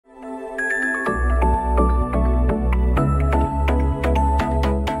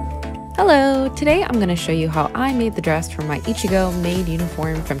Today I'm going to show you how I made the dress for my Ichigo maid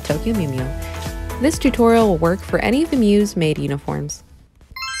uniform from Tokyo Mew Mew. This tutorial will work for any of the Mew's maid uniforms.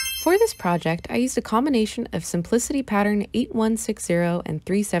 For this project, I used a combination of Simplicity pattern 8160 and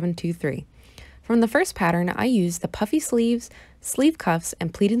 3723. From the first pattern, I used the puffy sleeves, sleeve cuffs,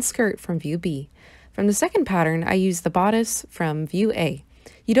 and pleated skirt from view B. From the second pattern, I used the bodice from view A.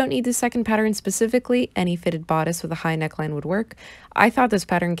 You don't need the second pattern specifically, any fitted bodice with a high neckline would work. I thought this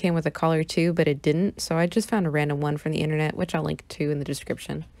pattern came with a collar too, but it didn't, so I just found a random one from the internet, which I'll link to in the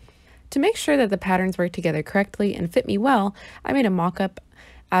description. To make sure that the patterns work together correctly and fit me well, I made a mock-up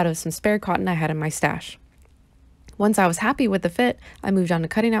out of some spare cotton I had in my stash. Once I was happy with the fit, I moved on to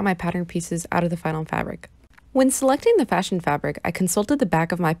cutting out my pattern pieces out of the final fabric. When selecting the fashion fabric, I consulted the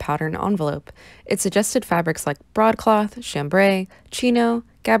back of my pattern envelope. It suggested fabrics like broadcloth, chambray, chino,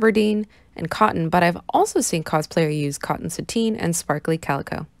 gabardine, and cotton, but I've also seen cosplayer use cotton sateen and sparkly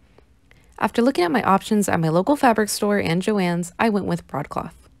calico. After looking at my options at my local fabric store and Joann's, I went with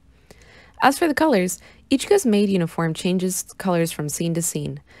broadcloth. As for the colors, Ichigo's maid uniform changes colors from scene to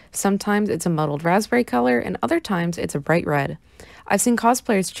scene. Sometimes it's a muddled raspberry color, and other times it's a bright red. I've seen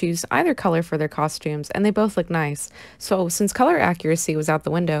cosplayers choose either color for their costumes, and they both look nice. So since color accuracy was out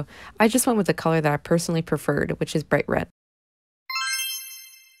the window, I just went with the color that I personally preferred, which is bright red.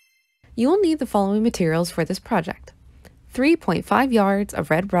 You will need the following materials for this project: 3.5 yards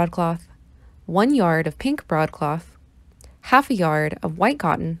of red broadcloth, 1 yard of pink broadcloth, half a yard of white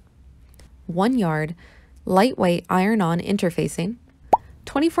cotton, 1 yard lightweight iron-on interfacing,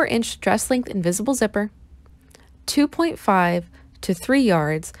 24-inch dress-length invisible zipper, 2.5 to 3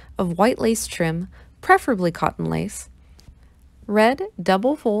 yards of white lace trim, preferably cotton lace, red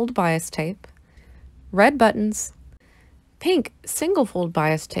double-fold bias tape, red buttons, pink single-fold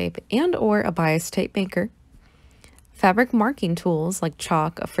bias tape and/or a bias tape maker, fabric marking tools like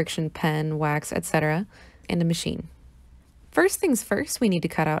chalk, a friction pen, wax, etc., and a machine. First things first, we need to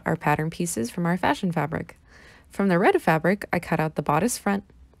cut out our pattern pieces from our fashion fabric. From the red fabric, I cut out the bodice front,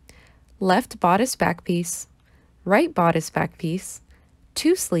 left bodice back piece, right bodice back piece,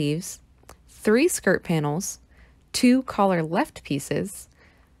 2 sleeves, 3 skirt panels, 2 collar left pieces,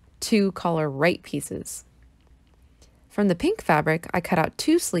 2 collar right pieces. From the pink fabric, I cut out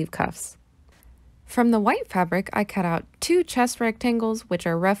 2 sleeve cuffs. From the white fabric, I cut out 2 chest rectangles, which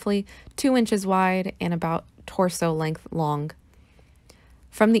are roughly 2 inches wide and about torso length long.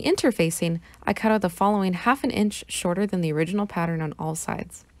 From the interfacing, I cut out the following 1/2 inch shorter than the original pattern on all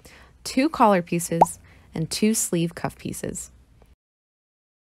sides: 2 collar pieces and 2 sleeve cuff pieces.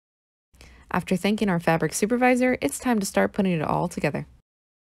 After thanking our fabric supervisor, it's time to start putting it all together.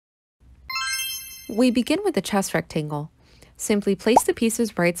 We begin with the chest rectangle. Simply place the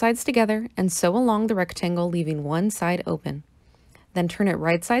pieces right sides together and sew along the rectangle, leaving one side open. Then turn it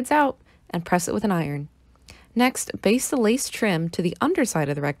right sides out and press it with an iron. Next, base the lace trim to the underside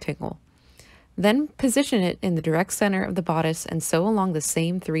of the rectangle. Then position it in the direct center of the bodice and sew along the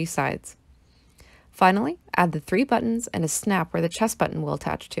same 3 sides. Finally, add the 3 buttons and a snap where the chest button will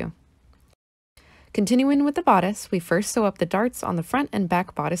attach to. Continuing with the bodice, we first sew up the darts on the front and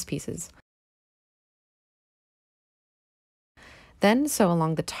back bodice pieces. Then sew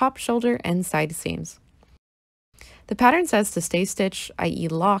along the top shoulder and side seams. The pattern says to stay stitch, i.e.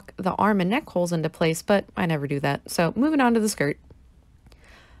 lock, the arm and neck holes into place, but I never do that, so moving on to the skirt.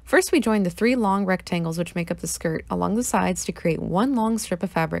 First, we join the 3 long rectangles which make up the skirt along the sides to create one long strip of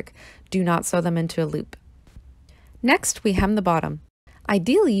fabric. Do not sew them into a loop. Next, we hem the bottom.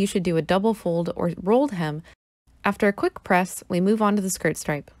 Ideally, you should do a double fold or rolled hem. After a quick press, we move on to the skirt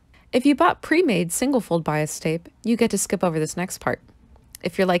stripe. If you bought pre-made single fold bias tape, you get to skip over this next part.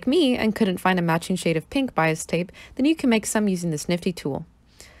 If you're like me and couldn't find a matching shade of pink bias tape, then you can make some using this nifty tool.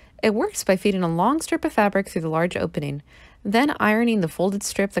 It works by feeding a long strip of fabric through the large opening, then ironing the folded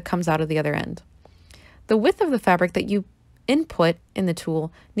strip that comes out of the other end. The width of the fabric that you input in the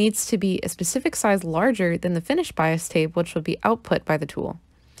tool needs to be a specific size larger than the finished bias tape, which will be output by the tool.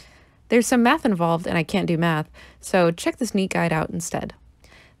 There's some math involved and I can't do math, so check this neat guide out instead.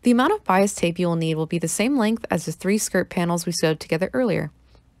 The amount of bias tape you will need will be the same length as the 3 skirt panels we sewed together earlier.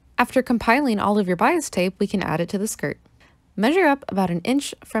 After compiling all of your bias tape, we can add it to the skirt. Measure up about 1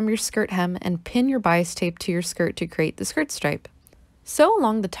 inch from your skirt hem and pin your bias tape to your skirt to create the skirt stripe. Sew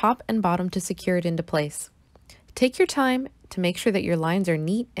along the top and bottom to secure it into place. Take your time to make sure that your lines are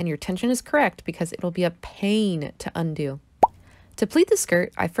neat and your tension is correct because it'll be a pain to undo. To pleat the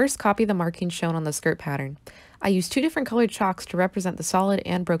skirt, I first copy the markings shown on the skirt pattern. I use 2 different colored chalks to represent the solid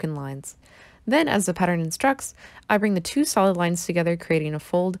and broken lines. Then, as the pattern instructs, I bring the 2 solid lines together, creating a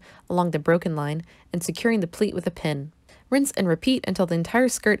fold along the broken line and securing the pleat with a pin. Rinse and repeat until the entire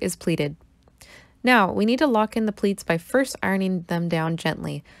skirt is pleated. Now, we need to lock in the pleats by first ironing them down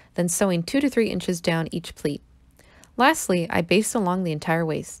gently, then sewing 2 to 3 inches down each pleat. Lastly, I baste along the entire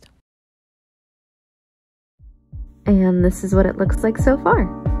waist. And this is what it looks like so far.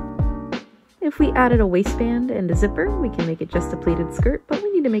 If we added a waistband and a zipper, we can make it just a pleated skirt, but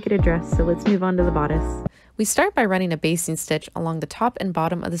we need to make it a dress, so let's move on to the bodice. We start by running a basting stitch along the top and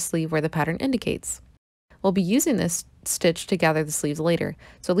bottom of the sleeve where the pattern indicates. We'll be using this stitch to gather the sleeves later,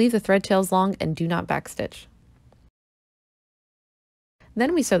 so leave the thread tails long and do not backstitch.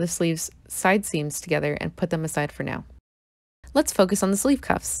 Then we sew the sleeves side seams together and put them aside for now. Let's focus on the sleeve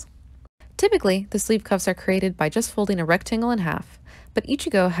cuffs. Typically, the sleeve cuffs are created by just folding a rectangle in half, but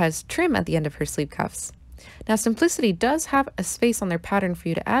Ichigo has trim at the end of her sleeve cuffs. Now, Simplicity does have a space on their pattern for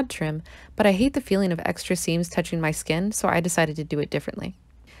you to add trim, but I hate the feeling of extra seams touching my skin, so I decided to do it differently.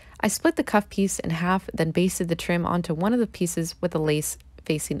 I split the cuff piece in half, then basted the trim onto one of the pieces with the lace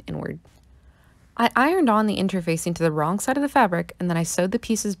facing inward. I ironed on the interfacing to the wrong side of the fabric, and then I sewed the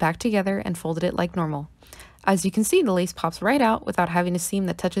pieces back together and folded it like normal. As you can see, the lace pops right out without having a seam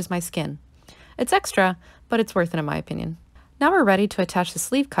that touches my skin. It's extra, but it's worth it in my opinion. Now we're ready to attach the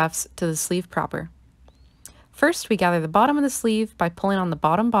sleeve cuffs to the sleeve proper. First, we gather the bottom of the sleeve by pulling on the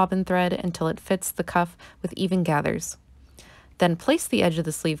bottom bobbin thread until it fits the cuff with even gathers. Then place the edge of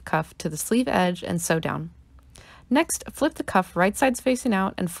the sleeve cuff to the sleeve edge and sew down. Next, flip the cuff right sides facing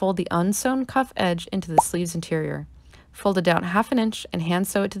out and fold the unsewn cuff edge into the sleeve's interior. Fold it down 1/2 inch and hand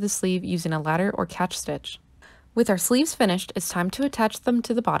sew it to the sleeve using a ladder or catch stitch. With our sleeves finished, it's time to attach them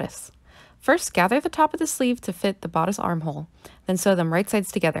to the bodice. First, gather the top of the sleeve to fit the bodice armhole, then sew them right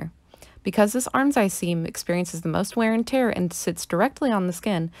sides together. Because this armscye seam experiences the most wear and tear and sits directly on the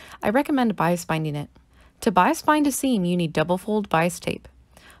skin, I recommend bias binding it. To bias bind a seam, you need double fold bias tape.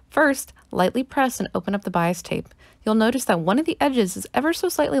 First, lightly press and open up the bias tape. You'll notice that one of the edges is ever so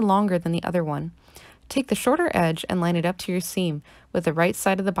slightly longer than the other one. Take the shorter edge and line it up to your seam with the right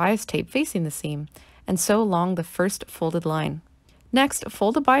side of the bias tape facing the seam, and sew along the first folded line. Next,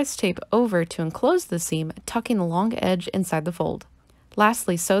 fold the bias tape over to enclose the seam, tucking the long edge inside the fold.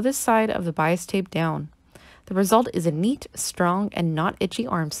 Lastly, sew this side of the bias tape down. The result is a neat, strong, and not itchy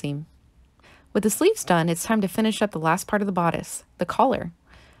arm seam. With the sleeves done, it's time to finish up the last part of the bodice, the collar.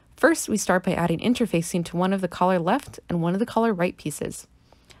 First, we start by adding interfacing to one of the collar left and one of the collar right pieces.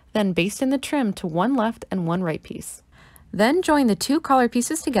 Then baste in the trim to one left and one right piece. Then join the 2 collar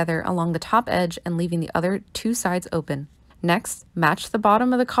pieces together along the top edge and leaving the other 2 sides open. Next, match the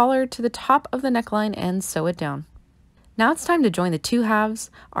bottom of the collar to the top of the neckline and sew it down. Now it's time to join the 2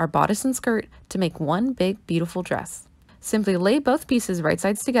 halves, our bodice and skirt, to make one big, beautiful dress. Simply lay both pieces right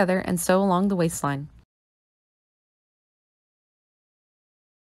sides together and sew along the waistline.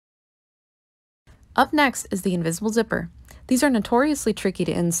 Up next is the invisible zipper. These are notoriously tricky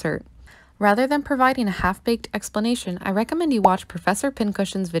to insert. Rather than providing a half-baked explanation, I recommend you watch Professor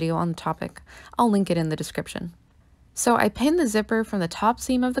Pincushion's video on the topic. I'll link it in the description. So I pinned the zipper from the top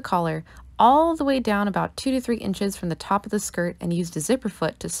seam of the collar all the way down about 2 to 3 inches from the top of the skirt and used a zipper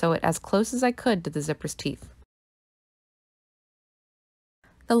foot to sew it as close as I could to the zipper's teeth.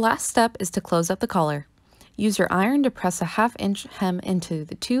 The last step is to close up the collar. Use your iron to press a 1/2 inch hem into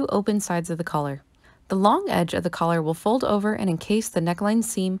the 2 open sides of the collar. The long edge of the collar will fold over and encase the neckline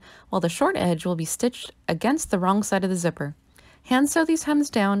seam, while the short edge will be stitched against the wrong side of the zipper. Hand sew these hems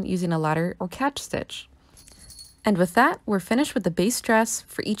down using a ladder or catch stitch. And with that, we're finished with the base dress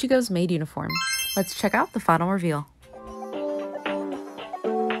for Ichigo's maid uniform. Let's check out the final reveal.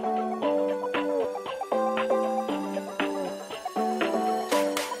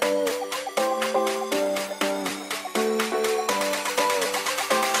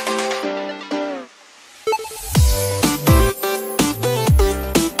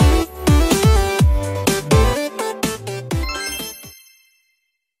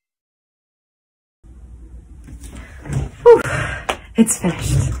 It's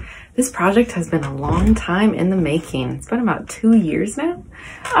finished. This project has been a long time in the making. It's been about 2 years now.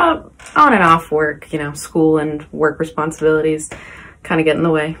 On and off work, school and work responsibilities kind of get in the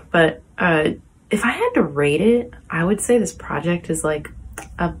way. But if I had to rate it, I would say this project is like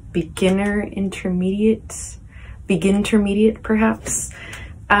a begin intermediate perhaps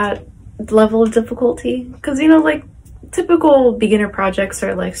level of difficulty. Because, like typical beginner projects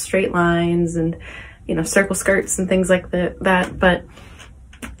are like straight lines and circle skirts and things like that, but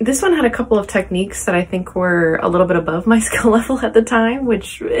this one had a couple of techniques that I think were a little bit above my skill level at the time,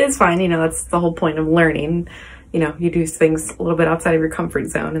 which is fine. That's the whole point of learning. You do things a little bit outside of your comfort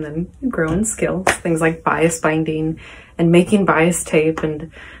zone and then you grow in skills. Things like bias binding and making bias tape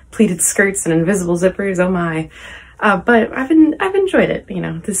and pleated skirts and invisible zippers. Oh my. But I've enjoyed it.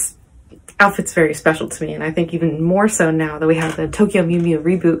 outfit's very special to me, and I think even more so now that we have the Tokyo Mew Mew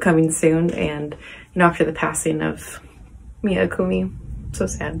reboot coming soon, and you know, after the passing of Miyakumi, so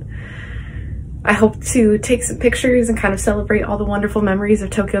sad. I hope to take some pictures and kind of celebrate all the wonderful memories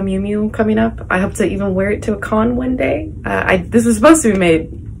of Tokyo Mew Mew coming up. I hope to even wear it to a con one day. This was supposed to be made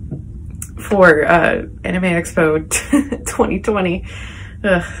for Anime Expo 2020.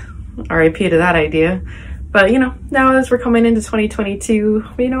 Ugh, RIP to that idea. But you know, now as we're coming into 2022,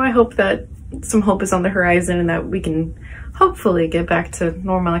 you know, I hope that some hope is on the horizon and that we can hopefully get back to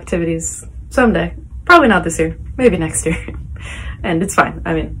normal activities someday. Probably not this year, maybe next year. And it's fine.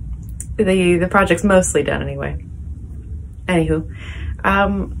 I mean, the project's mostly done anyway. Anywho,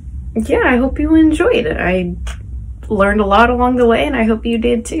 yeah, I hope you enjoyed it. I learned a lot along the way, and I hope you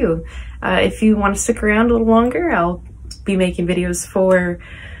did too. If you want to stick around a little longer, I'll be making videos for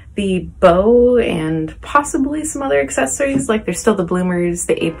the bow and possibly some other accessories, like there's still the bloomers,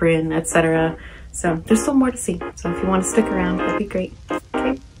 the apron, etc. So there's still more to see. So if you want to stick around, that'd be great.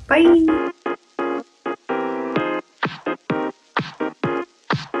 Okay, bye!